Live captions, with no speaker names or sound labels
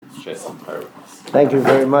Thank you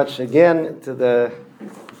very much again to the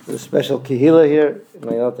special Kehilat here in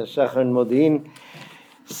HaShachar and Modiin.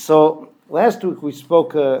 So last week we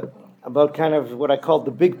spoke about kind of what I called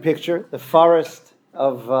the big picture, the forest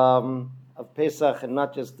of Pesach and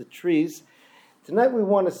not just the trees. Tonight we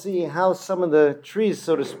want to see how some of the trees,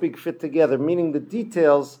 so to speak, fit together, meaning the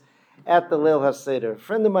details at the Leil HaSeder. A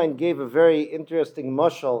friend of mine gave a very interesting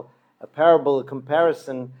mashal, a parable, a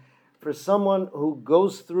comparison for someone who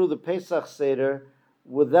goes through the Pesach Seder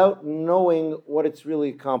without knowing what it's really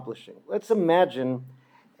accomplishing. Let's imagine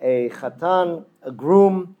a chatan, a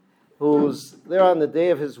groom, who's there on the day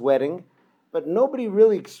of his wedding, but nobody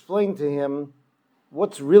really explained to him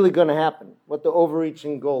what's really going to happen, what the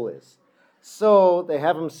overreaching goal is. So they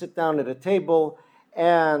have him sit down at a table,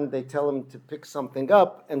 and they tell him to pick something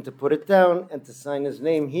up and to put it down and to sign his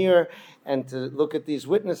name here and to look at these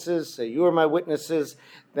witnesses, say, you are my witnesses.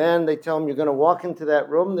 Then they tell him, you're going to walk into that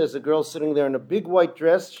room. There's a girl sitting there in a big white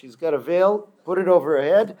dress. She's got a veil. Put it over her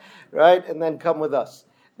head, right? And then come with us.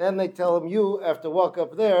 Then they tell him, you have to walk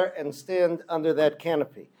up there and stand under that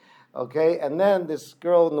canopy. Okay? And then this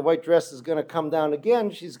girl in the white dress is going to come down again.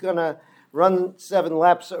 She's going to run 7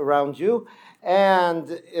 laps around you.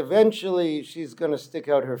 And eventually she's going to stick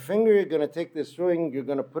out her finger. You're going to take this ring. You're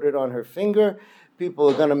going to put it on her finger. People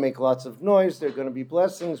are going to make lots of noise. There are going to be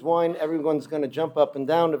blessings, wine. Everyone's going to jump up and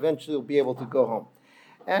down. Eventually you'll be able to go home.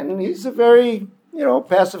 And he's a very,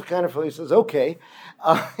 passive kind of fellow. He says, okay.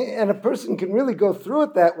 And a person can really go through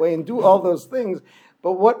it that way and do all those things.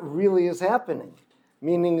 But what really is happening?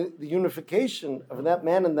 Meaning the unification of that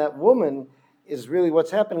man and that woman is really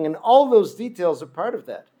what's happening. And all those details are part of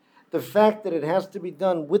that. The fact that it has to be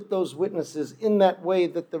done with those witnesses in that way,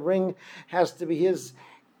 that the ring has to be his,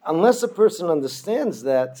 unless a person understands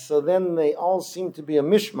that, so then they all seem to be a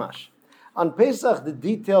mishmash. On Pesach, the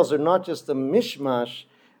details are not just a mishmash,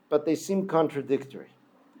 but they seem contradictory.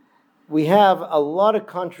 We have a lot of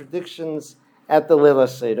contradictions at the Leil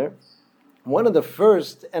HaSeder. One of the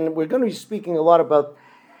first, and we're going to be speaking a lot about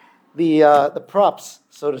the props,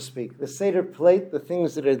 so to speak, the Seder plate, the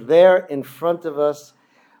things that are there in front of us,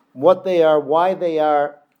 what they are, why they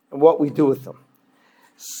are, and what we do with them.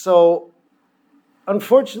 So,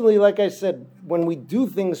 unfortunately, like I said, when we do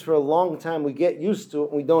things for a long time, we get used to it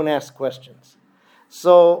and we don't ask questions.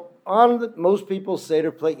 So, on most people's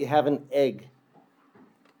Seder plate, you have an egg.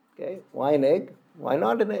 Okay, why an egg? Why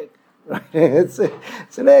not an egg? Right? It's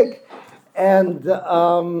an egg. And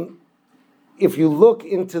if you look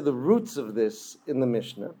into the roots of this in the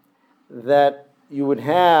Mishnah, that you would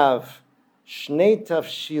have Shnei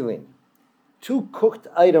tafshilin, 2 cooked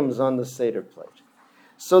items on the Seder plate.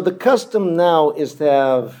 So the custom now is to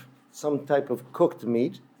have some type of cooked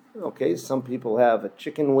meat. Okay, some people have a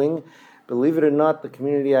chicken wing. Believe it or not, the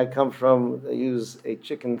community I come from, they use a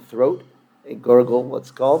chicken throat, a gurgle,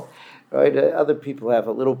 what's called. Right? Other people have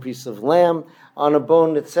a little piece of lamb on a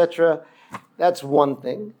bone, etc. That's one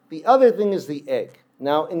thing. The other thing is the egg.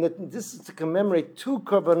 Now, this is to commemorate 2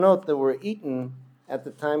 korbanot that were eaten at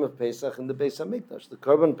the time of Pesach in the Beis HaMikdash, the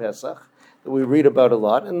Korban Pesach that we read about a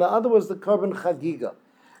lot, and the other was the Korban Chagiga,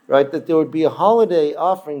 right? That there would be a holiday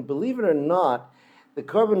offering. Believe it or not, the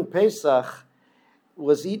Korban Pesach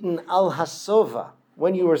was eaten al hasova,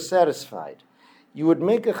 when you were satisfied. You would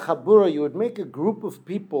make a chabura, you would make a group of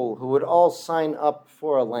people who would all sign up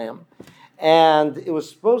for a lamb, and it was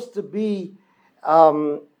supposed to be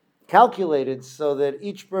calculated so that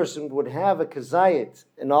each person would have a kazayit,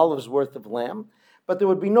 an olive's worth of lamb, but there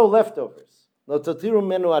would be no leftovers. Lo totiru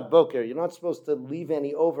menu ad boker. You're not supposed to leave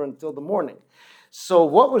any over until the morning. So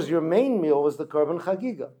what was your main meal was the korban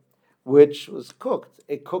chagiga, which was cooked,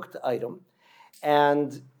 a cooked item.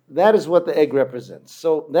 And that is what the egg represents.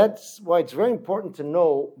 So that's why it's very important to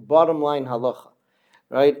know bottom line halacha,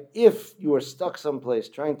 right? If you are stuck someplace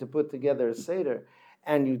trying to put together a Seder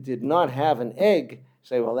and you did not have an egg,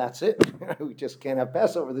 say, well, that's it. We just can't have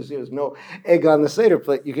Passover this year. There's no egg on the Seder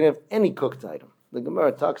plate. You can have any cooked item. The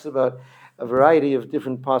Gemara talks about a variety of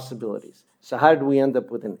different possibilities. So how did we end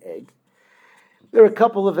up with an egg? There are a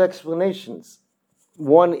couple of explanations.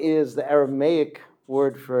 One is the Aramaic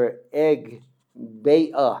word for egg,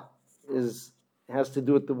 be'ah, has to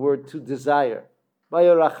do with the word to desire. That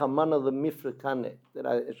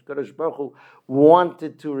HaKadosh Baruch Hu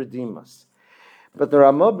wanted to redeem us. But the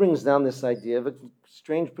Ramah brings down this idea of a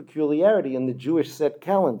strange peculiarity in the Jewish set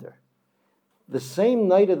calendar. The same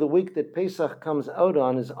night of the week that Pesach comes out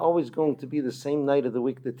on is always going to be the same night of the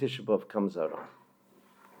week that Tisha B'Av comes out on.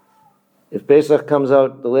 If Pesach comes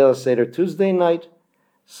out the Leil HaSeder Tuesday night,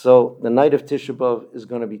 so the night of Tisha B'Av is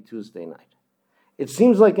going to be Tuesday night. It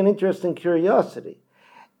seems like an interesting curiosity.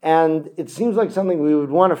 And it seems like something we would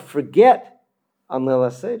want to forget on Leil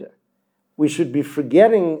HaSeder. We should be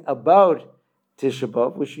forgetting about Tisha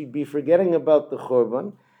B'Av. We should be forgetting about the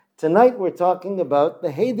Churban. Tonight we're talking about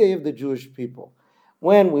the heyday of the Jewish people.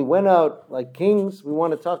 When we went out like kings, we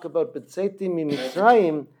want to talk about B'tzeiti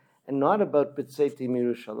Mitzrayim and not about B'tzeiti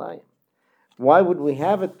Yerushalayim. Why would we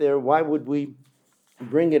have it there? Why would we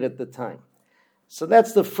bring it at the time? So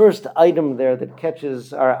that's the first item there that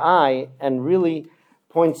catches our eye and really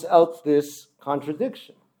points out this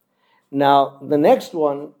contradiction. Now, the next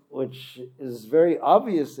one, which is very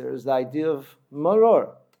obvious there, is the idea of Maror,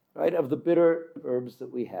 right, of the bitter herbs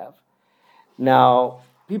that we have. Now,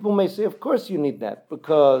 people may say, of course you need that,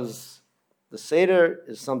 because the Seder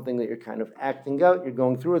is something that you're kind of acting out, you're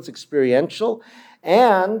going through, it's experiential,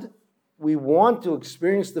 and we want to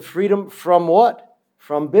experience the freedom from what?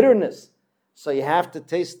 From bitterness. So you have to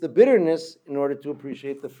taste the bitterness in order to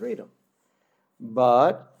appreciate the freedom.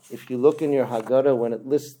 But if you look in your Haggadah, when it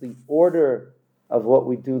lists the order of what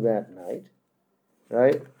we do that night,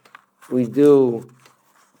 right? We do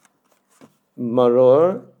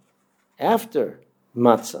Maror after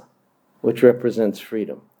Matza, which represents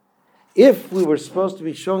freedom. If we were supposed to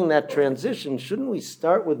be showing that transition, shouldn't we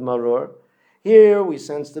start with Maror? Here we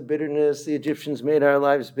sense the bitterness, the Egyptians made our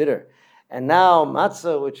lives bitter. And now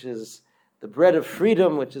Matza, which is the bread of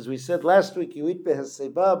freedom, which, as we said last week, you eat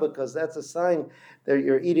beheseba because that's a sign that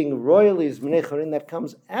you're eating royally, is Minei Chorin, that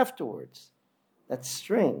comes afterwards. That's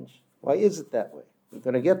strange. Why is it that way? We're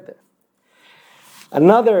going to get there.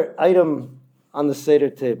 Another item on the Seder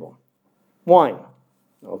table, wine.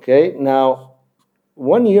 Okay, now,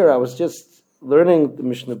 one year I was just learning the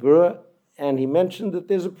Mishnah Berurah, and he mentioned that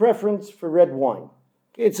there's a preference for red wine.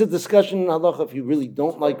 Okay, it's a discussion in halacha if you really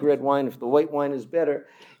don't like red wine, if the white wine is better.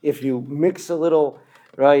 If you mix a little,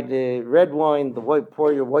 right, red wine,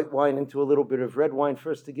 pour your white wine into a little bit of red wine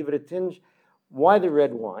first to give it a tinge. Why the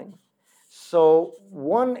red wine? So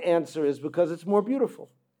one answer is because it's more beautiful.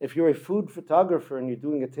 If you're a food photographer and you're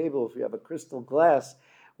doing a table, if you have a crystal glass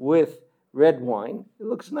with red wine, it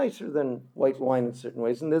looks nicer than white wine in certain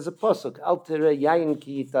ways. And there's a pasuk, Al tereh yayin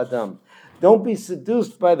ki yitadam. Don't be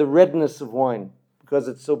seduced by the redness of wine, because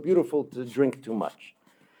it's so beautiful to drink too much.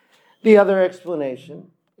 The other explanation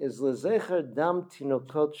is lezecher dam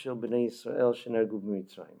tinokot shel bnei Yisrael shenergu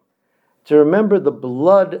b'Mitzrayim, to remember the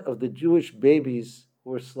blood of the Jewish babies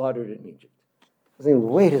who were slaughtered in Egypt. I think,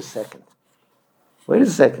 wait a second.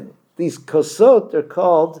 These kosot are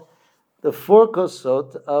called the 4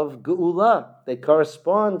 kosot of Geula. They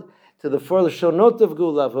correspond to the 4 lashonot of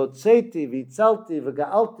Geula, v'otzeiti, v'itzalti,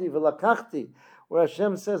 v'ga'alti, v'lakachti, where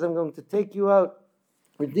Hashem says, I'm going to take you out,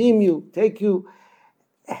 redeem you, take you.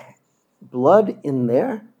 Blood in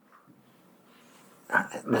there?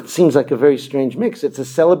 That seems like a very strange mix. It's a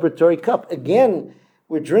celebratory cup. Again,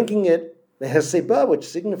 we're drinking it, the heseba, which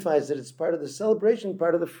signifies that it's part of the celebration,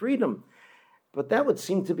 part of the freedom. But that would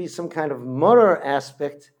seem to be some kind of maror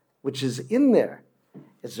aspect which is in there.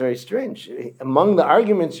 It's very strange. Among the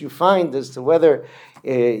arguments you find as to whether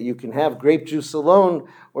you can have grape juice alone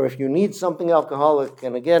or if you need something alcoholic,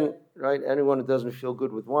 and again, right, anyone who doesn't feel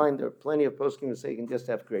good with wine, there are plenty of poskim who say you can just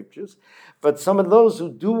have grape juice. But some of those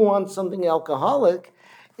who do want something alcoholic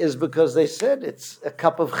is because they said it's a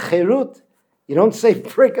cup of cherut. You don't say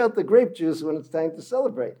break out the grape juice when it's time to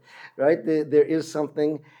celebrate, right? There is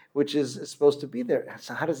something which is supposed to be there.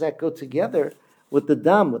 So how does that go together with the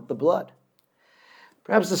dam, with the blood?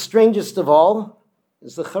 Perhaps the strangest of all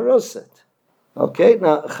is the charoset. Okay,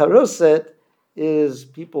 now charoset is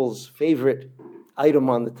people's favorite item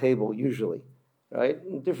on the table, usually, right?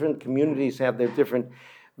 And different communities have their different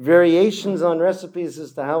variations on recipes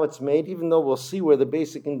as to how it's made, even though we'll see where the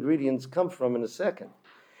basic ingredients come from in a second.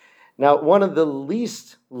 Now, one of the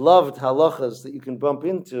least loved halachas that you can bump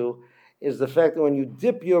into is the fact that when you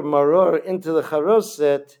dip your maror into the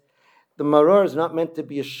charoset, the maror is not meant to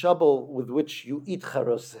be a shovel with which you eat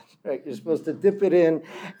charoset, right? You're supposed to dip it in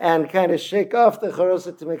and kind of shake off the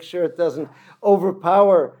charoset to make sure it doesn't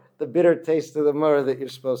overpower the bitter taste of the maror that you're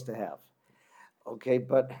supposed to have. Okay,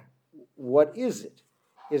 but what is it?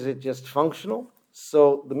 Is it just functional?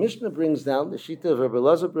 So the Mishnah brings down the Shita of Rabbi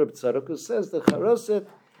Elazar Reb Tzadok, who says the charoset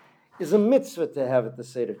is a mitzvah to have at the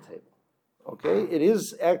Seder table. Okay, it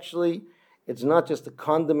is actually, it's not just a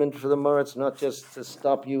condiment for the maror, it's not just to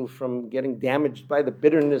stop you from getting damaged by the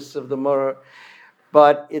bitterness of the maror,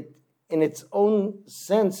 but it, in its own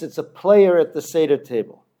sense, it's a player at the Seder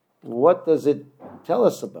table. What does it tell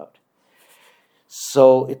us about?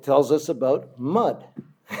 So it tells us about mud.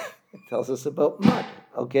 It tells us about mud.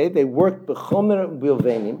 Okay, they worked b'chomer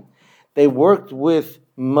bilvenim. They worked with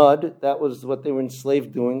mud. That was what they were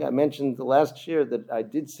enslaved doing. I mentioned the last year that I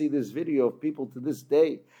did see this video of people to this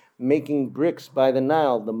day making bricks by the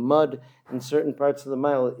Nile. The mud in certain parts of the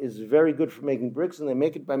Nile is very good for making bricks, and they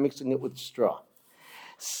make it by mixing it with straw.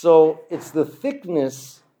 So it's the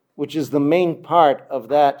thickness which is the main part of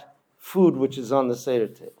that food which is on the Seder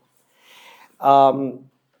table.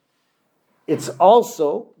 It's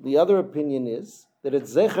also, the other opinion is, that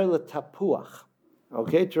it's zecher l'tapuach,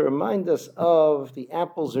 okay, to remind us of the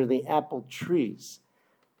apples or the apple trees.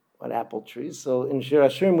 What apple trees? So in Shir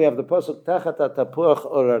Hashirim we have the pasuk tachat tapuach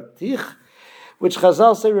orartich, which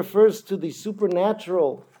Chazal say refers to the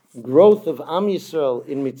supernatural growth of Am Yisrael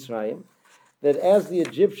in Mitzrayim, that as the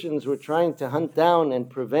Egyptians were trying to hunt down and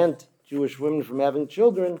prevent Jewish women from having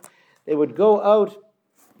children, they would go out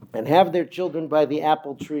and have their children by the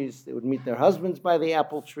apple trees. They would meet their husbands by the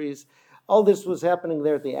apple trees. All this was happening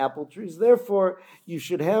there at the apple trees. Therefore, you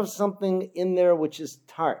should have something in there which is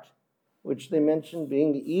tart, which they mentioned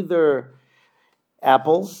being either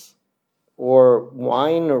apples or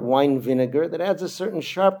wine vinegar that adds a certain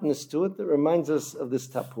sharpness to it that reminds us of this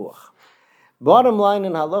tapuach. Bottom line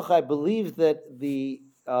in halacha, I believe that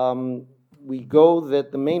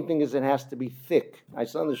that the main thing is it has to be thick. I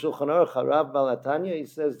saw in the Shulchan Aruch, Harav Balatanya, he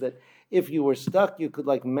says that if you were stuck, you could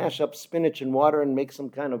like mash up spinach and water and make some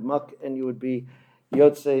kind of muck, and you would be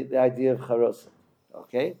yotze, the idea of charoset.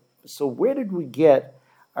 Okay? So where did we get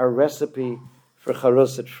our recipe for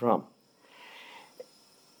charoset from?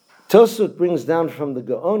 Tosut brings down from the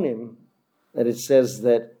Gaonim that it says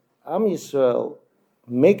that Am Yisrael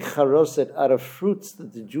make charoset out of fruits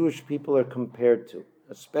that the Jewish people are compared to,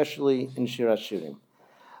 especially in Shir Hashirim.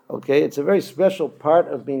 Okay, it's a very special part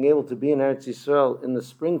of being able to be in Eretz Yisrael in the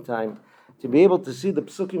springtime, to be able to see the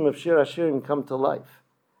psukim of Shir Hashirim come to life.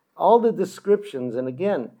 All the descriptions, and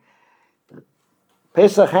again,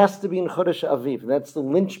 Pesach has to be in Chodesh Aviv. That's the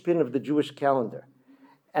linchpin of the Jewish calendar.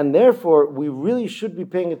 And therefore, we really should be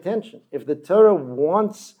paying attention. If the Torah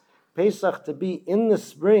wants Pesach to be in the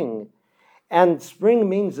spring, and spring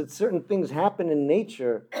means that certain things happen in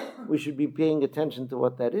nature, we should be paying attention to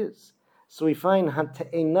what that is. So we find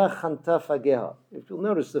Hanta'enach Hanta Fageha. If you'll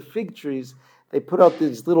notice, the fig trees, they put out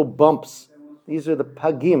these little bumps. These are the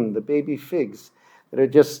pagim, the baby figs, that are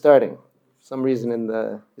just starting. For some reason in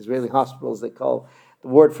the Israeli hospitals, they call the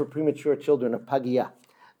word for premature children a pagia.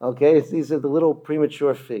 Okay, these are the little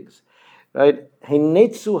premature figs. Right?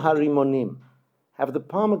 Heinetzu harimonim. Have the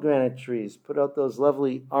pomegranate trees put out those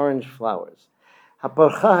lovely orange flowers.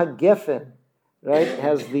 Haparcha hagefen, right,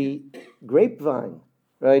 has the grapevine,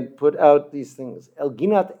 right, put out these things.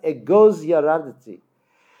 Elginat egoz yaradati.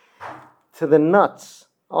 To the nuts,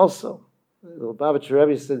 also. The Lubavitcher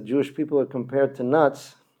Rebbe said Jewish people are compared to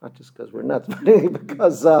nuts, not just because we're nuts, but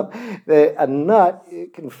because a nut,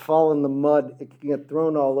 it can fall in the mud, it can get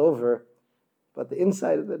thrown all over, but the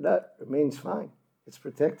inside of the nut remains fine. It's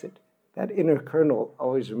protected. That inner kernel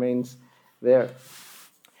always remains there.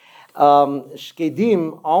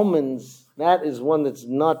 Shkedim, almonds, that is one that's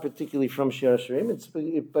not particularly from Shir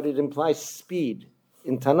Hashirim, but it implies speed.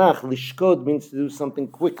 In Tanakh, lishkod means to do something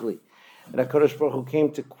quickly. And HaKadosh Baruch Hu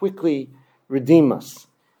came to quickly redeem us.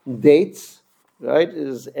 Dates, right,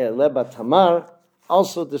 is leba tamar,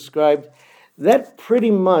 also described. That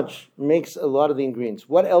pretty much makes a lot of the ingredients.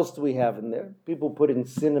 What else do we have in there? People put in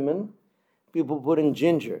cinnamon. People put in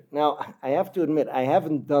ginger. Now, I have to admit, I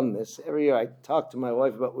haven't done this. Every year I talk to my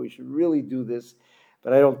wife about we should really do this,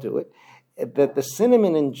 but I don't do it. That the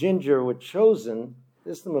cinnamon and ginger were chosen,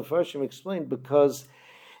 this the Mefarshim explained, because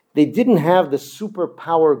they didn't have the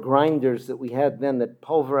superpower grinders that we had then that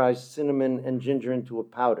pulverized cinnamon and ginger into a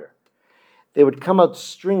powder. They would come out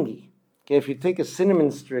stringy. Okay, if you take a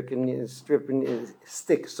cinnamon stick and you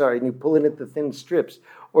pull it into thin strips,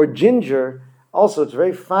 or ginger. Also, it's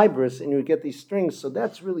very fibrous, and you get these strings, so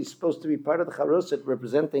that's really supposed to be part of the charoset,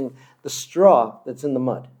 representing the straw that's in the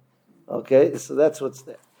mud. Okay, so that's what's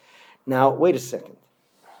there. Now, wait a second.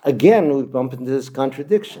 Again, we bump into this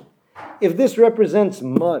contradiction. If this represents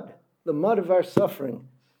mud, the mud of our suffering,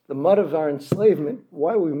 the mud of our enslavement,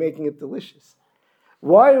 why are we making it delicious?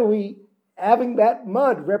 Why are we having that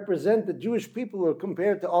mud represent the Jewish people who are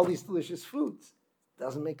compared to all these delicious foods? It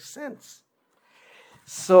doesn't make sense.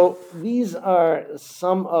 So these are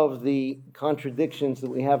some of the contradictions that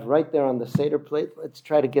we have right there on the Seder plate. Let's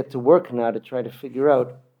try to get to work now to try to figure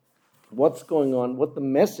out what's going on, what the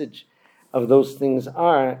message of those things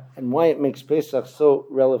are, and why it makes Pesach so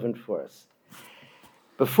relevant for us.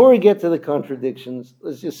 Before we get to the contradictions,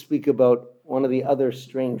 let's just speak about one of the other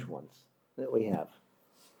strange ones that we have.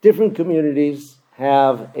 Different communities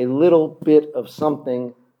have a little bit of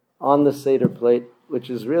something on the Seder plate, which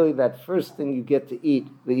is really that first thing you get to eat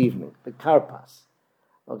the evening, the karpas.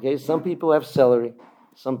 Okay, some people have celery,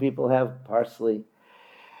 some people have parsley.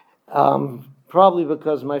 Probably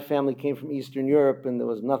because my family came from Eastern Europe and there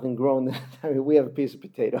was nothing grown there. I mean, we have a piece of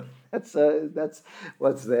potato. That's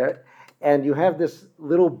what's there. And you have this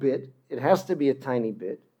little bit. It has to be a tiny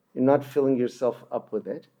bit. You're not filling yourself up with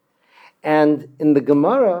it. And in the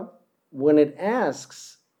Gemara, when it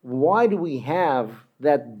asks, why do we have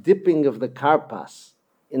that dipping of the karpas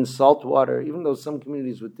in salt water, even though some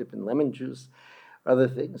communities would dip in lemon juice or other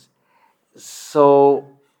things? So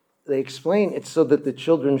they explain it's so that the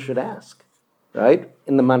children should ask, right?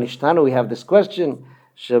 In the Manishtana, we have this question.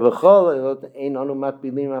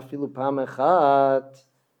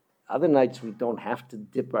 Other nights we don't have to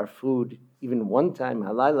dip our food even one time.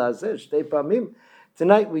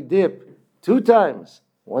 Tonight we dip 2 times.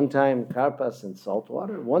 One time karpas in salt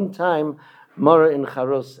water, one time Maror in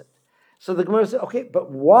Charoses. So the Gemara said, okay,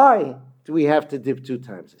 but why do we have to dip 2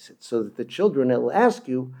 times? I said, so that the children will ask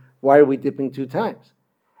you, why are we dipping 2 times?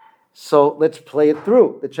 So let's play it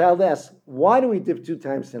through. The child asks, why do we dip 2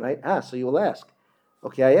 times tonight? So you will ask.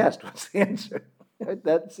 Okay, I asked. What's the answer?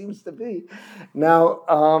 That seems to be. Now,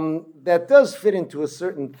 that does fit into a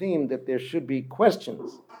certain theme that there should be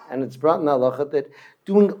questions. And it's brought in halacha that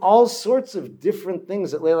doing all sorts of different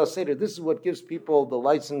things at Leila Seder, this is what gives people the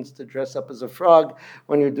license to dress up as a frog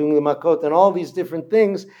when you're doing the makot and all these different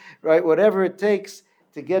things, right? Whatever it takes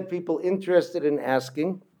to get people interested in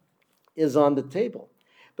asking is on the table.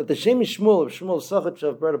 But the Shem Shmuel of Shmuel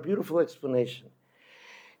Sachachav brought a beautiful explanation.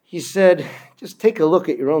 He said, just take a look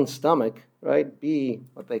at your own stomach, right? Be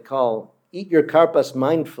what they call, eat your karpas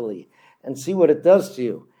mindfully and see what it does to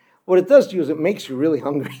you. What it does to you is it makes you really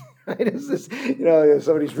hungry. Right? It's this,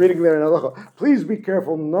 somebody's reading there in halacha, please be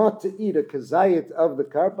careful not to eat a kazayit of the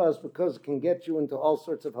karpas because it can get you into all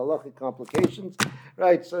sorts of halachic complications,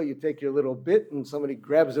 right? So you take your little bit and somebody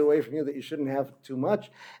grabs it away from you that you shouldn't have too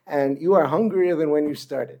much, and you are hungrier than when you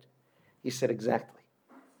started. He said exactly.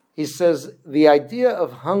 He says the idea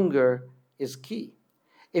of hunger is key.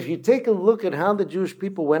 If you take a look at how the Jewish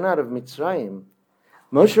people went out of Mitzrayim,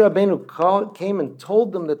 Moshe Rabbeinu came and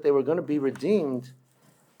told them that they were going to be redeemed,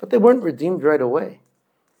 but they weren't redeemed right away.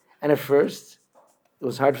 And at first, it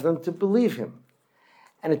was hard for them to believe him.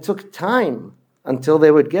 And it took time until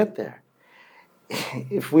they would get there.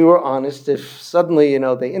 If we were honest, if suddenly,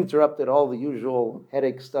 they interrupted all the usual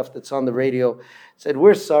headache stuff that's on the radio, said,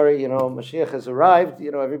 we're sorry, Mashiach has arrived,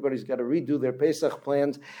 everybody's got to redo their Pesach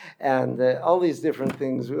plans, and all these different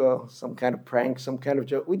things, some kind of prank, some kind of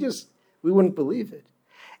joke, we wouldn't believe it.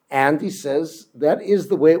 And he says, that is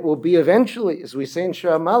the way it will be eventually, as we say in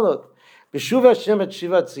Shir Malot, B'shuv Hashem et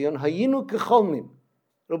Shivat Zion, hayinu kecholmim.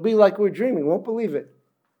 It'll be like we're dreaming, won't believe it.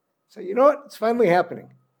 So you know what? It's finally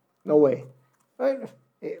happening. No way. Right?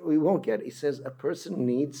 We won't get it. He says a person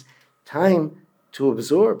needs time to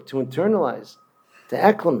absorb, to internalize, to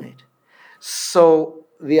acclimate. So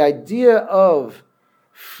the idea of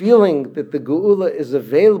feeling that the geula is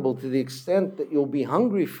available to the extent that you'll be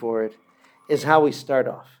hungry for it is how we start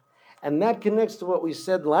off. And that connects to what we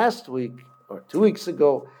said last week, or 2 weeks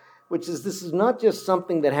ago, which is this is not just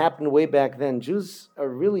something that happened way back then. Jews are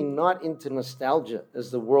really not into nostalgia, as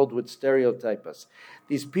the world would stereotype us.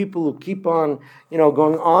 These people who keep on,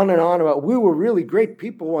 going on and on about, we were really great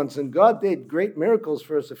people once, and God did great miracles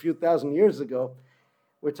for us a few thousand years ago.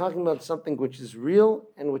 We're talking about something which is real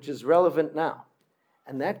and which is relevant now.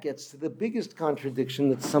 And that gets to the biggest contradiction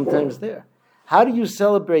that's sometimes there. How do you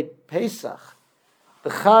celebrate Pesach, the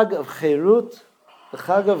Chag of Cherut, the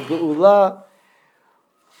Chag of Geula,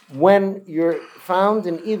 when you're found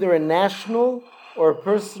in either a national or a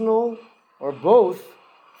personal or both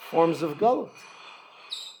forms of Galut?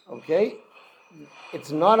 Okay? It's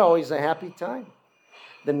not always a happy time.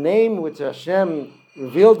 The name which Hashem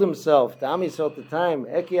revealed himself to Am Yisrael at the time,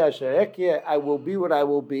 Eki Asher Eki, I will be what I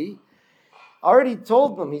will be, already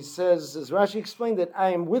told them, he says, as Rashi explained, that I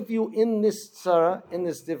am with you in this tzara, in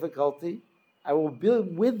this difficulty. I will be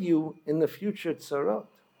with you in the future tzarot.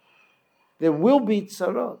 There will be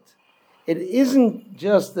tzarot. It isn't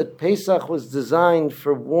just that Pesach was designed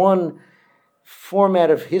for one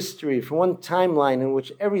format of history, for one timeline in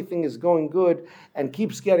which everything is going good and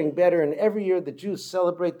keeps getting better, and every year the Jews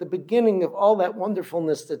celebrate the beginning of all that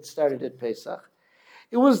wonderfulness that started at Pesach.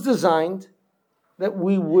 It was designed that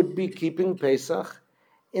we would be keeping Pesach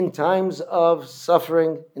in times of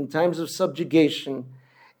suffering, in times of subjugation,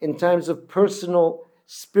 in times of personal,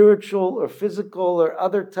 spiritual, or physical, or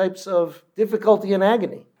other types of difficulty and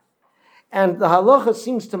agony. And the halacha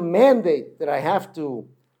seems to mandate that I have to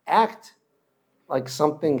act like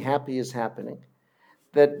something happy is happening.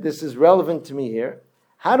 that this is relevant to me here.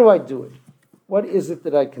 How do I do it? What is it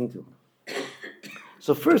that I can do?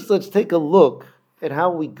 So first, let's take a look at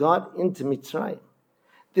how we got into Mitzrayim.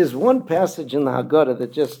 There's one passage in the Haggadah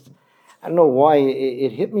that just, I don't know why,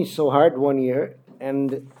 it hit me so hard one year,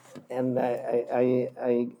 and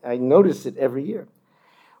I notice it every year.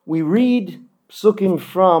 We read psukim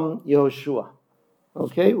from Yehoshua.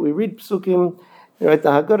 Okay, we read psukim. Right,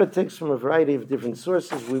 the Haggadah takes from a variety of different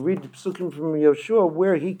sources. We read psukim from Yehoshua,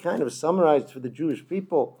 where he kind of summarized for the Jewish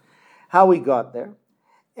people how we got there,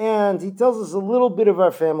 and he tells us a little bit of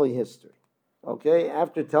our family history. Okay,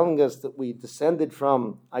 after telling us that we descended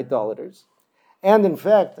from idolaters, and in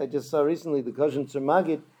fact, I just saw recently the Koshen Tzur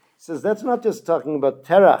Magid says that's not just talking about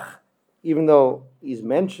Terach, even though he's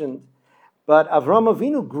mentioned, but Avram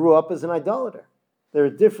Avinu grew up as an idolater. There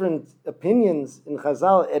are different opinions in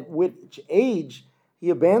Chazal at which age he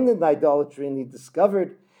abandoned idolatry and he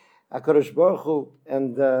discovered HaKadosh Baruch Hu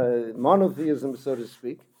and monotheism, so to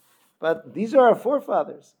speak. But these are our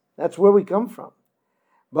forefathers. That's where we come from.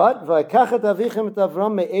 But I took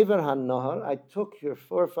your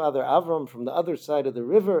forefather Avram from the other side of the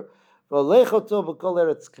river,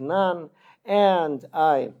 and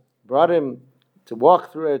I brought him to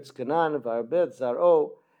walk through Eretz Canaan,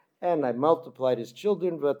 and I multiplied his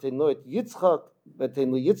children,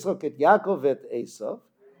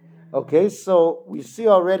 Okay, so we see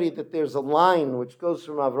already that there's a line which goes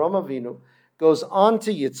from Avram Avinu, goes on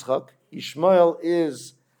to Yitzchak. Ishmael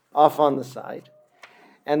is off on the side.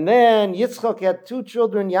 And then Yitzchak had two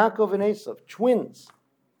children, Yaakov and Esav, twins.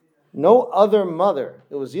 No other mother.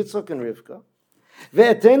 It was Yitzchak and Rivka.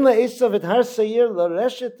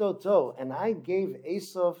 And I gave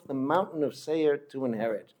Esav the mountain of Seir to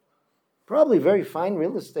inherit. Probably very fine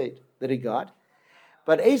real estate that he got.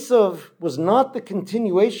 But Esav was not the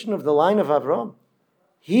continuation of the line of Avram.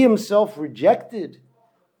 He himself rejected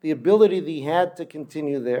the ability that he had to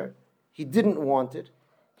continue there. He didn't want it.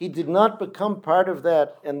 He did not become part of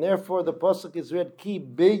that, and therefore the pasuk is read, Ki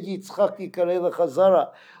be Yitzchak yikarei lechazara.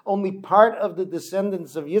 Only part of the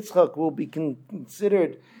descendants of Yitzchak will be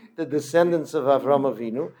considered the descendants of Avram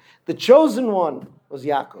Avinu. The chosen one was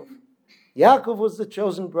Yaakov. Yaakov was the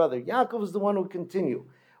chosen brother. Yaakov was the one who continued.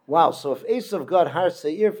 Wow, so if Esav got Har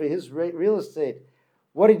Seir for his real estate,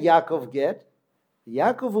 what did Yaakov get?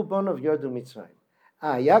 Yaakov uban of Yardu Mitzrayim.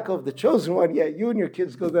 Yaakov, the chosen one, you and your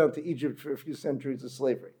kids go down to Egypt for a few centuries of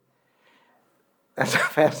slavery. That's a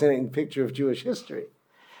fascinating picture of Jewish history,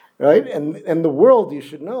 right? And the world, you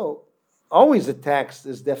should know, always attacks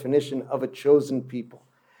this definition of a chosen people.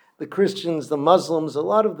 The Christians, the Muslims, a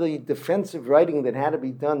lot of the defensive writing that had to be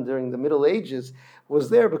done during the Middle Ages was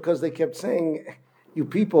there because they kept saying, you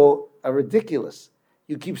people are ridiculous.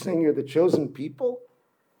 You keep saying you're the chosen people?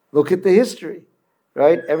 Look at the history.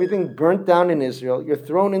 Right? Everything burnt down in Israel. You're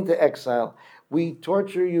thrown into exile. We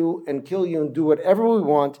torture you and kill you and do whatever we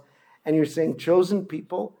want. And you're saying chosen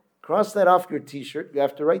people. Cross that off your t-shirt. You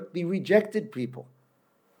have to write the rejected people.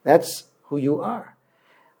 That's who you are.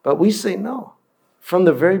 But we say no. From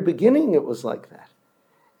the very beginning it was like that.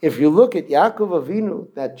 If you look at Yaakov Avinu,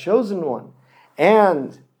 that chosen one,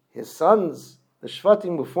 and his sons, the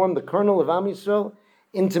Shvatim who formed the kernel of Am Yisrael,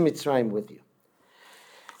 into Mitzrayim with you.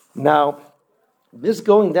 Now, this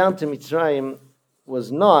going down to Mitzrayim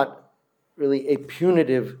was not really a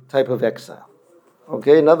punitive type of exile.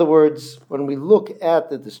 Okay, in other words, when we look at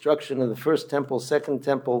the destruction of the first temple, second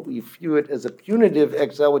temple, we view it as a punitive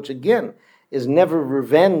exile, which again is never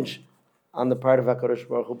revenge on the part of HaKadosh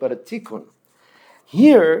Baruch Hu, but a tikkun.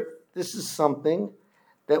 Here, this is something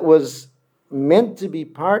that was meant to be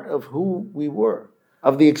part of who we were,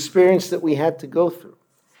 of the experience that we had to go through.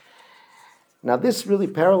 Now, this really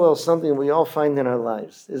parallels something we all find in our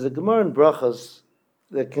lives. There's a Gemara in Brachos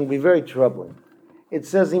that can be very troubling. It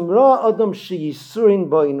says, Imra Adam sheyisurin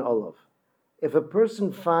bo'in olav. If a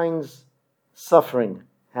person finds suffering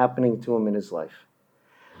happening to him in his life,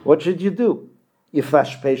 what should you do?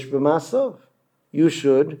 Yifashpesh b'masov. You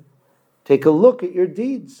should take a look at your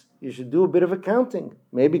deeds. You should do a bit of accounting.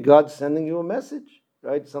 Maybe God's sending you a message,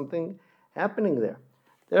 right? Something happening there.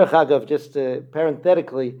 Derech Agav, just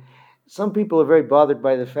parenthetically, some people are very bothered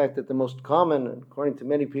by the fact that the most common, according to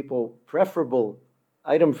many people, preferable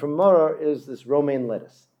item from Maror is this romaine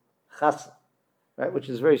lettuce, chasa, right? Which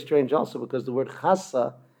is very strange also because the word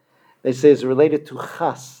chasa, they say, is related to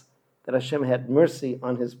chas, that Hashem had mercy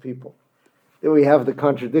on his people. Then we have the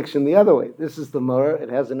contradiction the other way. This is the Maror. It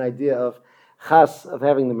has an idea of chas, of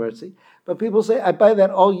having the mercy. But people say, I buy that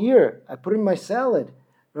all year. I put it in my salad,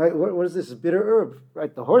 right? What is this? Bitter herb,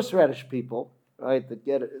 right? The horseradish people, right, that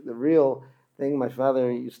get the real thing. My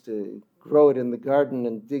father used to grow it in the garden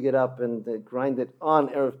and dig it up and grind it on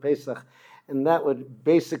Erev Pesach. And that would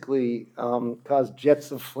basically cause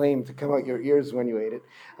jets of flame to come out your ears when you ate it.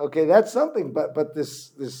 Okay, that's something. But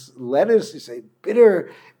this lettuce, you say, bitter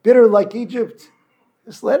like Egypt.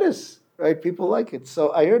 This lettuce, right? People like it.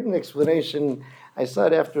 So I heard an explanation. I saw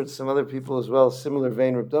it afterwards. Some other people as well, similar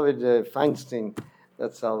vein. Reb David Feinstein,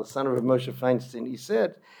 that's the son of Reb Moshe Feinstein. He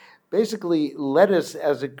said, basically, lettuce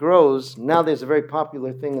as it grows. Now there's a very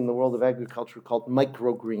popular thing in the world of agriculture called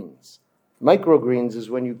microgreens. Microgreens is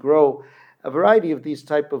when you grow a variety of these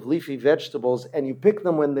type of leafy vegetables, and you pick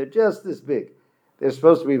them when they're just this big. They're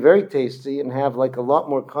supposed to be very tasty and have like a lot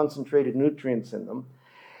more concentrated nutrients in them.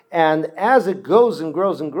 And as it goes and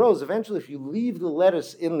grows and grows, eventually if you leave the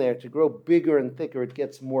lettuce in there to grow bigger and thicker, it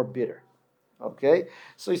gets more bitter. Okay?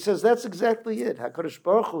 So he says that's exactly it. HaKadosh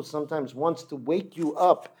Baruch Hu sometimes wants to wake you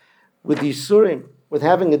up with Yisurim, with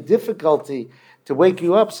having a difficulty to wake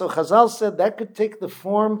you up. So Chazal said that could take the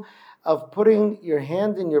form of putting your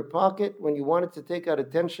hand in your pocket when you wanted to take out a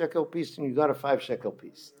 10 shekel piece and you got a 5 shekel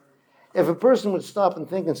piece. If a person would stop and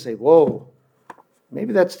think and say, whoa,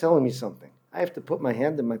 maybe that's telling me something. I have to put my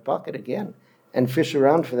hand in my pocket again and fish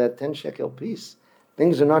around for that 10 shekel piece.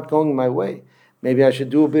 Things are not going my way. Maybe I should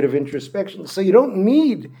do a bit of introspection. So you don't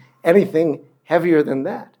need anything heavier than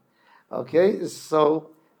that. Okay, so,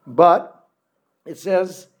 but it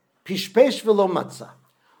says, pishpesh velo matza.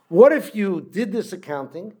 What if you did this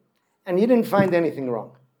accounting and you didn't find anything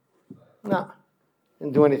wrong? No,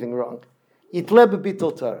 didn't do anything wrong. Yitle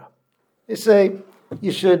bebitul Torah. They say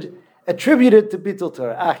you should attribute it to bitul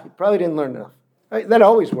Torah. You probably didn't learn enough. Right? That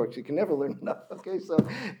always works. You can never learn enough. Okay, so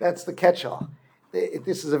that's the catch-all.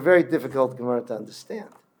 This is a very difficult Gemara to understand.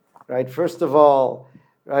 Right? First of all,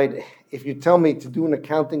 right, if you tell me to do an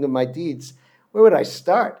accounting of my deeds, where would I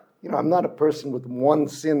start? I'm not a person with one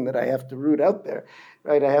sin that I have to root out there,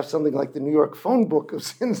 right? I have something like the New York phone book of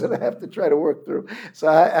sins that I have to try to work through. So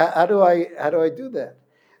how do I do that,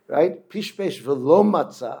 right? Pishpesh velo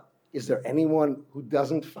matza. Is there anyone who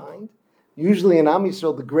doesn't find? Usually in Am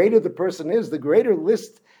Yisrael, the greater the person is, the greater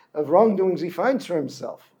list of wrongdoings he finds for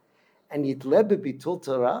himself. And yitle bebitul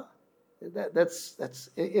Torah, that's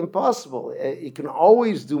impossible. You can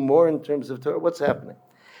always do more in terms of Torah. What's happening?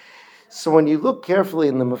 So when you look carefully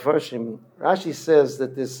in the Mefarshim, Rashi says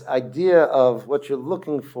that this idea of what you're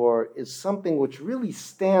looking for is something which really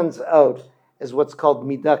stands out as what's called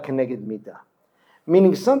midah keneged midah.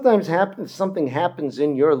 Meaning sometimes something happens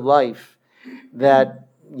in your life that,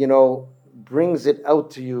 brings it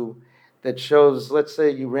out to you, that shows, let's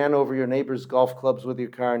say you ran over your neighbor's golf clubs with your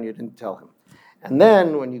car and you didn't tell him. And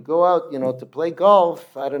then when you go out, to play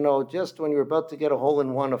golf, I don't know, just when you're about to get a hole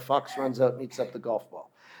in one, a fox runs out and eats up the golf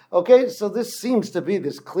ball. Okay, so this seems to be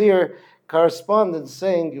this clear correspondence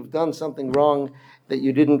saying you've done something wrong that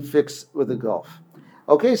you didn't fix with the golf.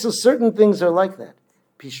 Okay, so certain things are like that.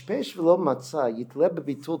 Pishpesh v'lo matzah, yitle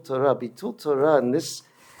bebitul Torah. Bitul Torah in this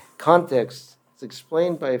context is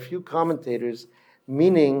explained by a few commentators,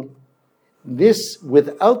 meaning this,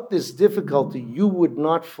 without this difficulty, you would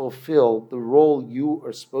not fulfill the role you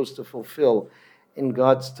are supposed to fulfill in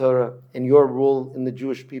God's Torah, in your role in the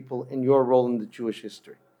Jewish people, in your role in the Jewish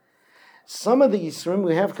history. Some of the Yisurim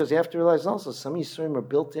we have, because you have to realize also, some Yisurim are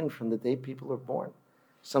built in from the day people are born.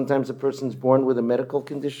 Sometimes a person's born with a medical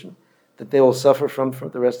condition that they will suffer from for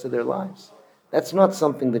the rest of their lives. That's not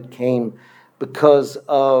something that came because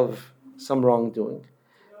of some wrongdoing,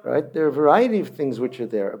 right? There are a variety of things which are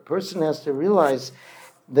there. A person has to realize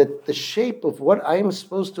that the shape of what I am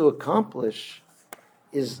supposed to accomplish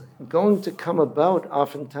is going to come about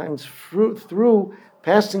oftentimes through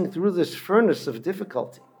passing through this furnace of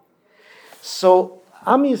difficulty. So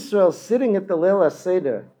Am Yisrael sitting at the Leil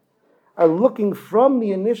Seder are looking from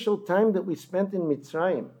the initial time that we spent in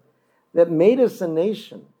Mitzrayim, that made us a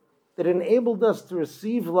nation, that enabled us to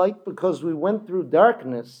receive light because we went through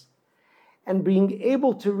darkness, and being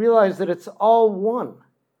able to realize that it's all one.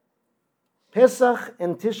 Pesach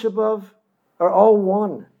and Tisha B'Av are all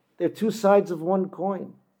one. They're two sides of one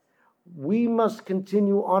coin. We must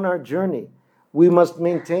continue on our journey. We must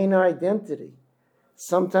maintain our identity.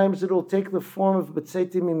 Sometimes it will take the form of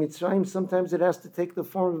B'tzeitim Mitzrayim. Sometimes it has to take the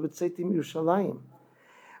form of B'tzeitim Yerushalayim.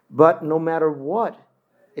 But no matter what,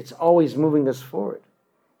 it's always moving us forward.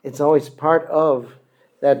 It's always part of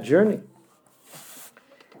that journey.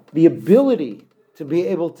 The ability to be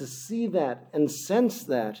able to see that and sense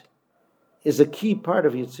that is a key part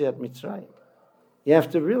of Yetziat Mitzrayim. You have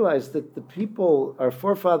to realize that the people, our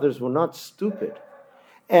forefathers, were not stupid.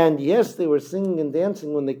 And yes, they were singing and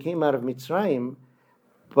dancing when they came out of Mitzrayim,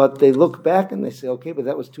 but they look back and they say, okay, but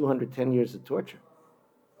that was 210 years of torture.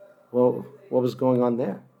 Well, what was going on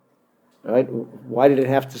there? right? Why did it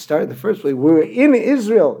have to start in the first place? We were in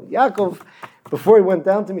Israel. Yaakov, before he went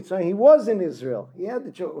down to Mitzrayim, he was in Israel. He had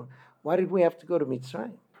the children. Why did we have to go to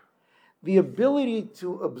Mitzrayim? The ability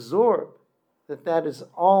to absorb that is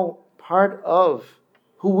all part of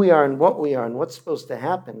who we are and what we are and what's supposed to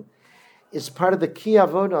happen is part of the ki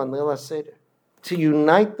avoda on Leil HaSeder. To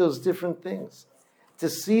unite those different things. To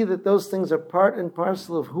see that those things are part and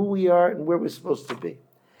parcel of who we are and where we're supposed to be.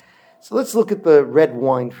 So let's look at the red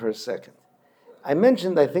wine for a second. I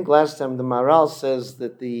mentioned, I think last time, the Maral says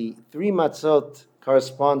that the 3 matzot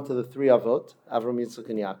correspond to the 3 avot, Avram, Yitzchak,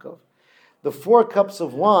 and Yaakov. The 4 cups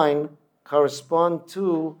of wine correspond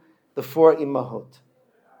to the 4 imahot,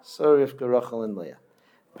 Sarah, Rivka, Rachel, and Leah.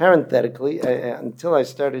 Parenthetically, until I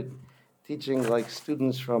started teaching like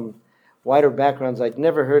students from wider backgrounds, I'd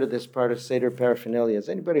never heard of this part of Seder paraphernalia. Has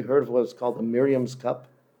anybody heard of what's called a Miriam's cup?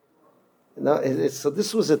 No, so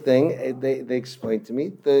this was a thing. They explained to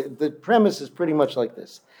me. The premise is pretty much like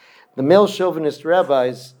this: the male chauvinist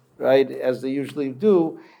rabbis, right, as they usually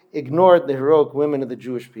do, ignored the heroic women of the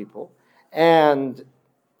Jewish people, and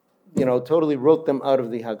totally wrote them out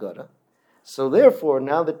of the Haggadah. So therefore,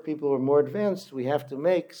 now that people are more advanced, we have to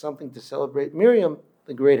make something to celebrate Miriam,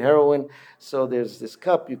 the great heroine. So there's this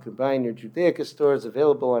cup you can buy in your Judaica stores,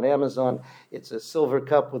 available on Amazon. It's a silver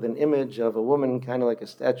cup with an image of a woman, kind of like a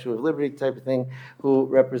Statue of Liberty type of thing, who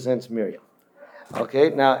represents Miriam. Okay,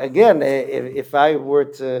 now again, if I were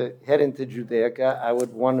to head into Judaica, I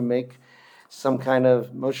would want to make some kind of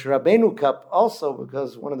Moshe Rabbeinu cup also,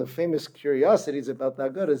 because one of the famous curiosities about the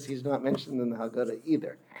Haggadah is he's not mentioned in the Haggadah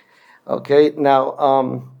either. Okay,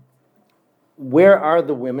 now, where are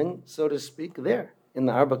the women, so to speak, there? In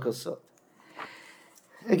the Arba Kosot.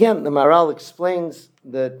 Again, the Maral explains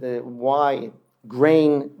that why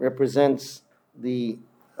grain represents the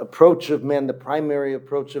approach of men, the primary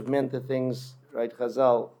approach of men to things, right?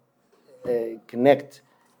 Chazal connect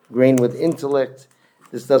grain with intellect.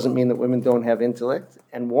 This doesn't mean that women don't have intellect.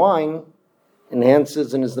 And wine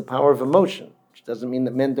enhances and is the power of emotion, which doesn't mean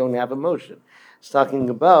that men don't have emotion. It's talking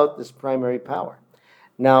about this primary power.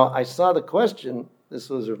 Now, I saw the question. This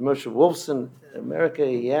was Rav Moshe Wolfson in America.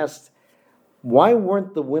 He asked, why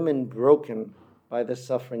weren't the women broken by the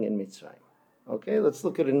suffering in Mitzrayim? Okay, let's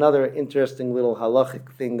look at another interesting little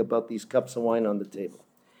halachic thing about these cups of wine on the table.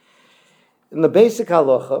 In the basic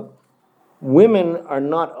halacha, women are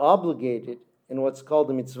not obligated in what's called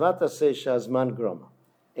the mitzvah taseh shazman groma,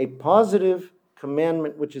 a positive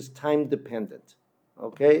commandment which is time dependent.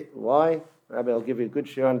 Okay, why? Rabbi, I'll give you a good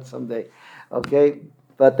share on it someday. Okay,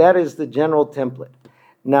 but that is the general template.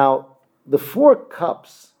 Now, the 4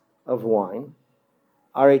 cups of wine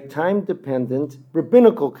are a time-dependent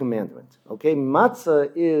rabbinical commandment. Okay,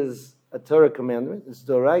 Matza is a Torah commandment. It's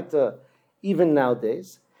Doraita even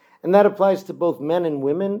nowadays. And that applies to both men and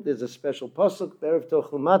women. There's a special pasuk, Berev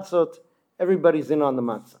Tochel Matzot. Everybody's in on the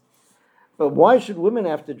matzah. But why should women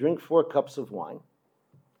have to drink 4 cups of wine?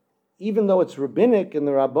 Even though it's rabbinic and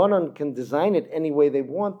the Rabbanon can design it any way they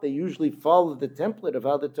want, they usually follow the template of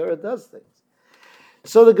how the Torah does things.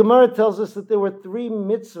 So the Gemara tells us that there were 3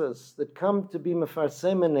 mitzvahs that come to be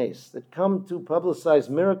mefarsei menes, that come to publicize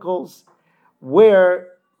miracles,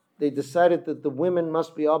 where they decided that the women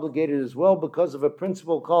must be obligated as well because of a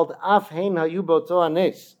principle called af hein hayu boto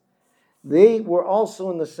anes. They were also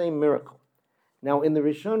in the same miracle. Now, in the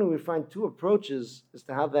Rishonim, we find 2 approaches as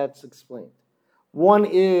to how that's explained. One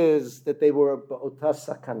is that they were ba'ota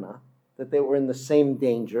sakana, that they were in the same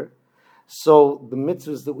danger. So the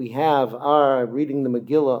mitzvahs that we have are reading the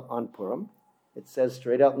Megillah on Purim. It says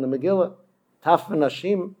straight out in the Megillah, Taf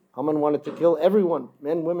v'nashim, Haman wanted to kill everyone,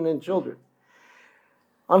 men, women, and children.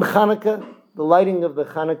 On Chanukah, the lighting of the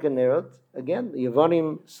Chanukah Nerot, again, the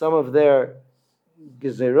Yevonim, some of their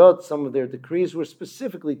gezerot, some of their decrees were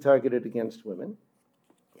specifically targeted against women.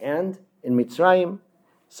 And in Mitzrayim,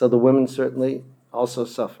 so the women certainly also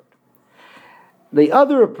suffered. The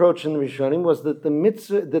other approach in the Rishonim was that the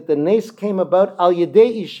mitzvah, that the nes came about al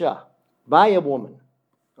yedei isha, by a woman.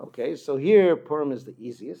 Okay, so here Purim is the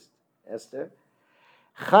easiest, Esther.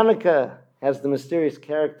 Chanukah has the mysterious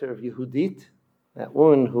character of Yehudit, that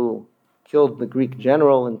woman who killed the Greek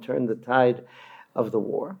general and turned the tide of the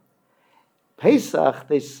war. Pesach,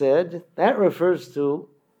 they said, that refers to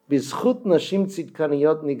bizchut nashim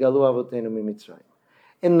tzidkaniyot nigalu avotenu mimitzrayim.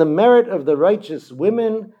 In the merit of the righteous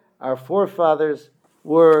women, our forefathers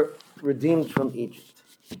were redeemed from Egypt.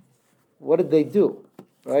 What did they do,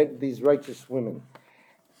 right? These righteous women.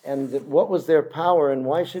 And what was their power, and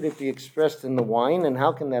why should it be expressed in the wine? And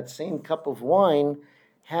how can that same cup of wine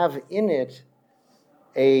have in it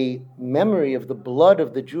a memory of the blood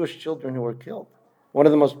of the Jewish children who were killed? One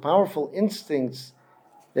of the most powerful instincts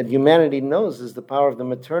that humanity knows is the power of the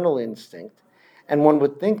maternal instinct. And one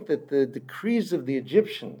would think that the decrees of the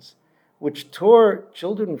Egyptians, which tore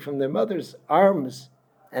children from their mothers' arms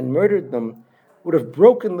and murdered them, would have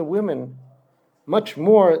broken the women much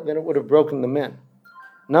more than it would have broken the men.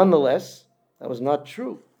 Nonetheless, that was not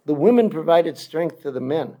true. The women provided strength to the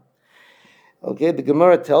men. Okay, the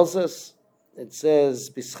Gemara tells us, it says,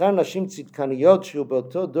 "Bischar nashim tzidkaniyot shu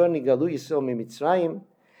beoto dor nigalu Yisrael mimitzrayim,"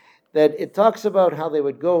 that it talks about how they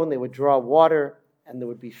would go and they would draw water, and there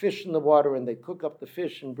would be fish in the water, and they'd cook up the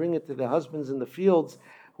fish and bring it to their husbands in the fields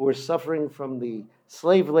who were suffering from the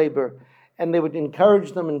slave labor, and they would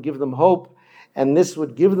encourage them and give them hope, and this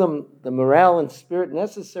would give them the morale and spirit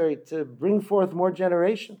necessary to bring forth more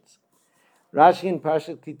generations. Rashi in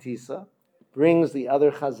Parshat Kitisa brings the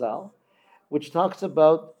other Chazal, which talks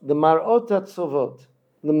about the Marot Tzovot,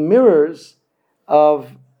 the mirrors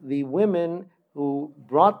of the women who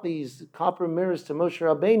brought these copper mirrors to Moshe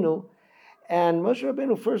Rabbeinu, and Moshe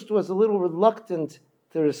Rabbeinu first was a little reluctant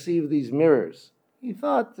to receive these mirrors. He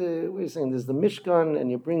thought, we're saying there's the Mishkan,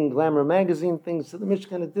 and you bring Glamour magazine things to the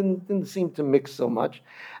Mishkan. It didn't seem to mix so much.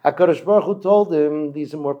 HaKadosh Baruch Hu told him,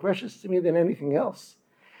 these are more precious to me than anything else.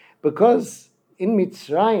 Because in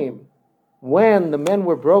Mitzrayim, when the men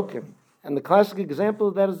were broken, and the classic example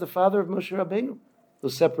of that is the father of Moshe Rabbeinu, who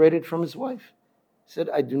was separated from his wife. He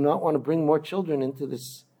said, I do not want to bring more children into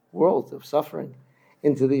this world of suffering,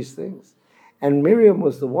 into these things. And Miriam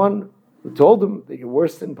was the one who told him that you're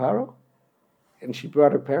worse than Paro. And she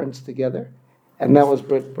brought her parents together. And that was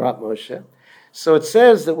what brought Moshe. So it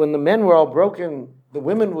says that when the men were all broken, the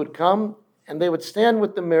women would come and they would stand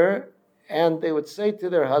with the mirror and they would say to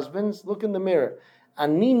their husbands, look in the mirror,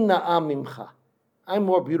 Ani na'a mimcha. I'm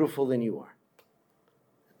more beautiful than you are.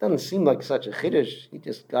 It doesn't seem like such a chiddush. He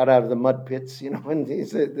just got out of the mud pits, and he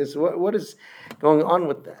said, what is going on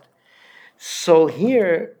with that? So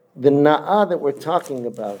here, the na'ah that we're talking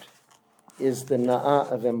about is the na'ah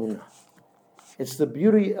of emunah. It's the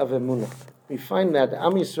beauty of emunah. We find that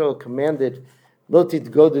Am Yisrael commanded, lo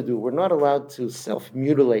titgodedu, we're not allowed to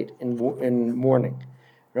self-mutilate in mourning.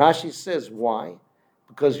 Rashi says, why?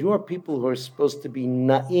 Because you are people who are supposed to be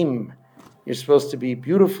na'im. You're supposed to be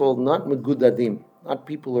beautiful, not megudadim, not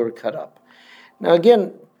people who are cut up. Now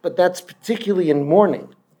again, but that's particularly in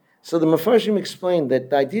mourning. So the Mefarshim explained that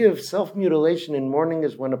the idea of self-mutilation in mourning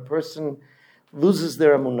is when a person loses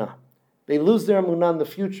their emunah. They lose their emunah in the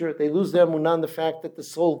future. They lose their emunah in the fact that the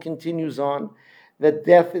soul continues on, that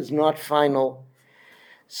death is not final.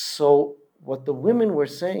 So what the women were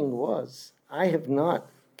saying was, I have not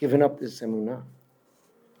given up this emunah.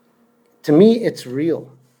 To me, it's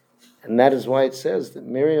real. And that is why it says that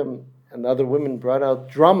Miriam and the other women brought out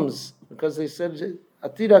drums, because they said,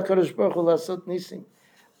 Atira HaKadosh Baruch Hu lasot nisim.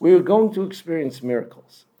 We are going to experience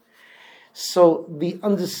miracles. So the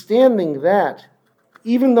understanding that,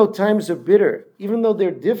 even though times are bitter, even though they're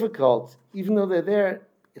difficult, even though they're there,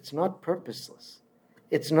 it's not purposeless.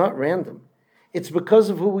 It's not random. It's because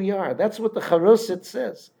of who we are. That's what the Charoses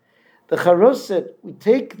says. The Charoses, we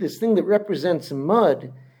take this thing that represents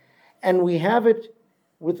mud, and we have it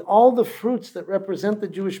with all the fruits that represent the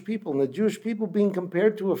Jewish people. And the Jewish people being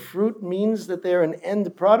compared to a fruit means that they're an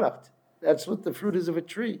end product. That's what the fruit is of a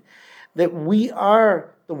tree. That we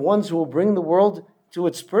are the ones who will bring the world to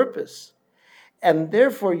its purpose. And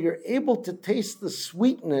therefore, you're able to taste the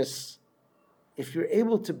sweetness if you're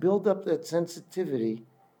able to build up that sensitivity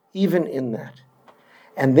even in that.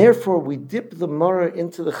 And therefore, we dip the Maror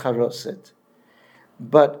into the Charoset.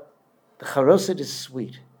 But the Charoset is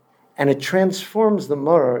sweet. And it transforms the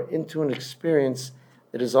Maror into an experience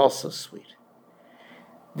that is also sweet.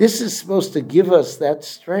 This is supposed to give us that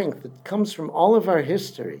strength that comes from all of our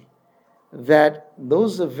history, that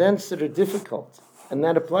those events that are difficult, and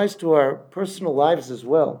that applies to our personal lives as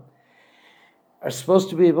well, are supposed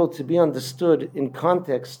to be able to be understood in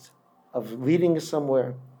context of leading us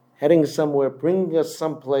somewhere, heading somewhere, bringing us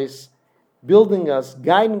someplace, building us,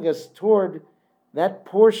 guiding us toward that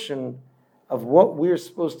portion of what we're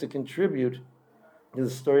supposed to contribute to the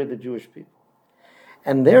story of the Jewish people.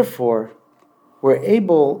 And therefore, we're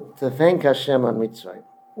able to thank Hashem on Mitzrayim.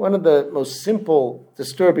 One of the most simple,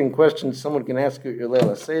 disturbing questions someone can ask you at your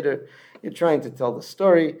Leila Seder, you're trying to tell the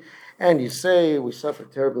story, and you say, we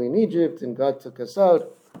suffered terribly in Egypt, and God took us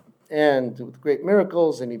out, and with great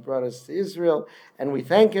miracles, and He brought us to Israel, and we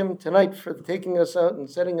thank Him tonight for taking us out and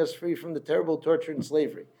setting us free from the terrible torture and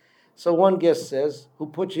slavery. So one guest says, who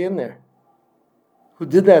put you in there? Who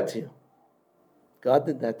did that to you? God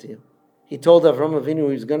did that to you. He told Avram Avinu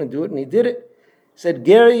he was going to do it, and He did it. He said,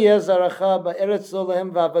 Geri yezaracha ba'eretz lo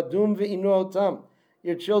lehem va'avadum ve'inu otam.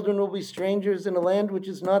 Your children will be strangers in a land which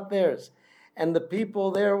is not theirs. and the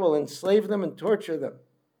people there will enslave them and torture them.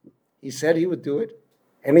 He said he would do it,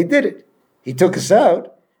 and he did it. He took us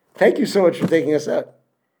out. Thank you so much for taking us out.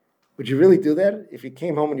 Would you really do that if you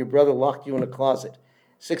came home and your brother locked you in a closet?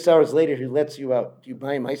 6 hours later, he lets you out. Do you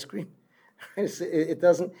buy him ice cream? It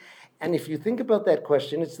doesn't. And if you think about that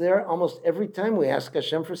question, it's there almost every time we ask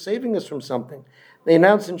Hashem for saving us from something. They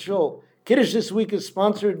announce in Shul, Kiddush this week is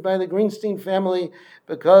sponsored by the Greenstein family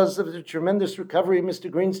because of the tremendous recovery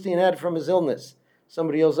Mr. Greenstein had from his illness.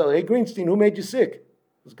 Somebody yells out, hey, Greenstein, who made you sick?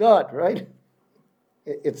 It was God, right?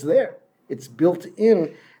 It's there. It's built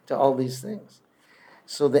in to all these things.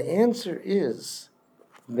 So the answer is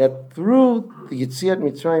that through the Yetziat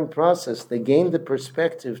Mitzrayim process, they gained the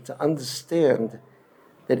perspective to understand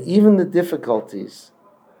that even the difficulties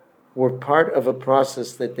were part of a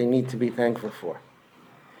process that they need to be thankful for.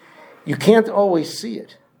 You can't always see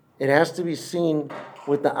it. It has to be seen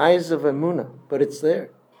with the eyes of Emunah, but it's there.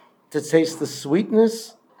 To taste the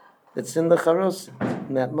sweetness that's in the Charoses,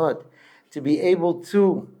 in that mud. To be able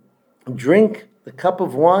to drink the cup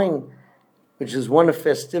of wine, which is one of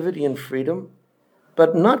festivity and freedom,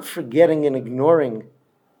 but not forgetting and ignoring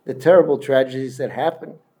the terrible tragedies that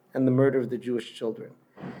happen and the murder of the Jewish children.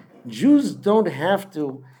 Jews don't have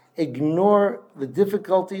to ignore the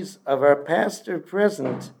difficulties of our past or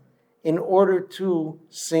present in order to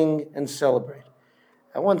sing and celebrate.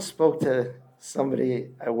 I once spoke to somebody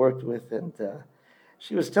I worked with, and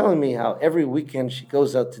she was telling me how every weekend she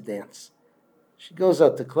goes out to dance. She goes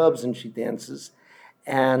out to clubs and she dances.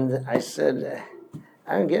 And I said,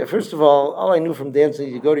 I don't get it. First of all I knew from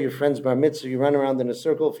dancing, you go to your friend's bar mitzvah, you run around in a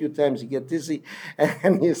circle a few times, you get dizzy,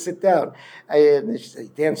 and you sit down. And she said,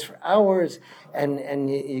 you dance for hours, and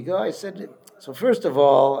you go. I said, so first of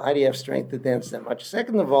all, how do you have strength to dance that much?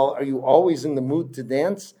 Second of all, are you always in the mood to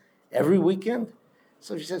dance every weekend?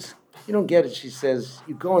 So she says, you don't get it. She says,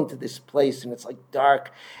 you go into this place and it's like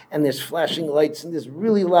dark and there's flashing lights and there's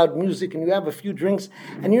really loud music and you have a few drinks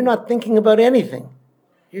and you're not thinking about anything.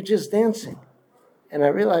 You're just dancing. And I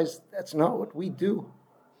realized that's not what we do.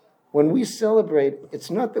 When we celebrate, it's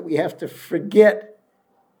not that we have to forget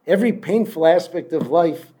every painful aspect of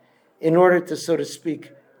life in order to, so to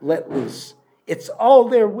speak, let loose. It's all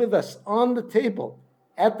there with us on the table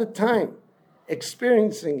at the time,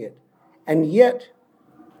 experiencing it. And yet,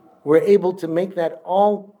 we're able to make that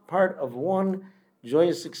all part of one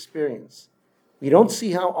joyous experience. We don't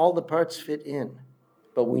see how all the parts fit in,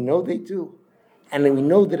 but we know they do. And we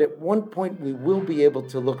know that at one point we will be able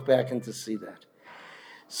to look back and to see that.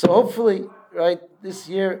 So hopefully, right, this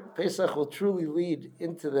year, Pesach will truly lead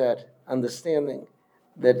into that understanding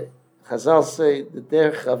that Chazal say the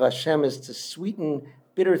derech of Hashem is to sweeten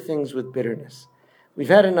bitter things with bitterness. We've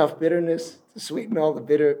had enough bitterness to sweeten all the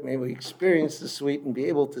bitter. May we experience the sweet and be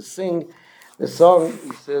able to sing the song.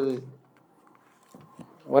 He said,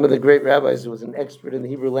 one of the great rabbis who was an expert in the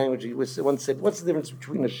Hebrew language, he once said, what's the difference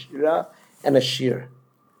between a shirah and a shir?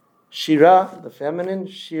 Shirah, the feminine,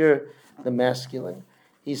 shir, the masculine.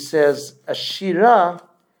 He says, a shirah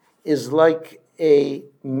is like a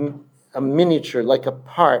miniature, like a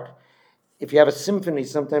part. If you have a symphony,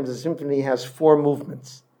 sometimes a symphony has 4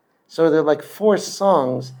 movements. So they're like 4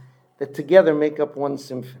 songs that together make up one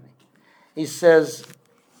symphony. He says,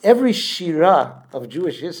 every shirah of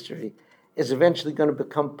Jewish history is eventually going to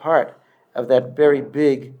become part of that very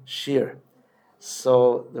big shir.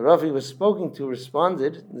 So the Rav he was spoken to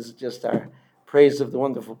responded, this is just our praise of the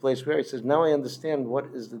wonderful place where he says, now I understand what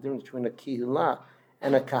is the difference between a Kehilat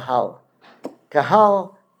and a Kahal.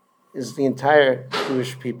 Kahal is the entire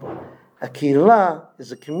Jewish people. A Kehilat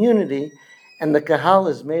is a community, and the Kahal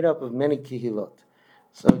is made up of many Kehilot.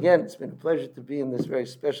 So again, it's been a pleasure to be in this very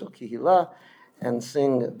special Kehilah and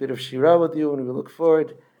sing a bit of Shirah with you, and we look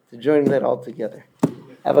forward to joining that all together.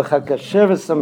 Have a HaShachar.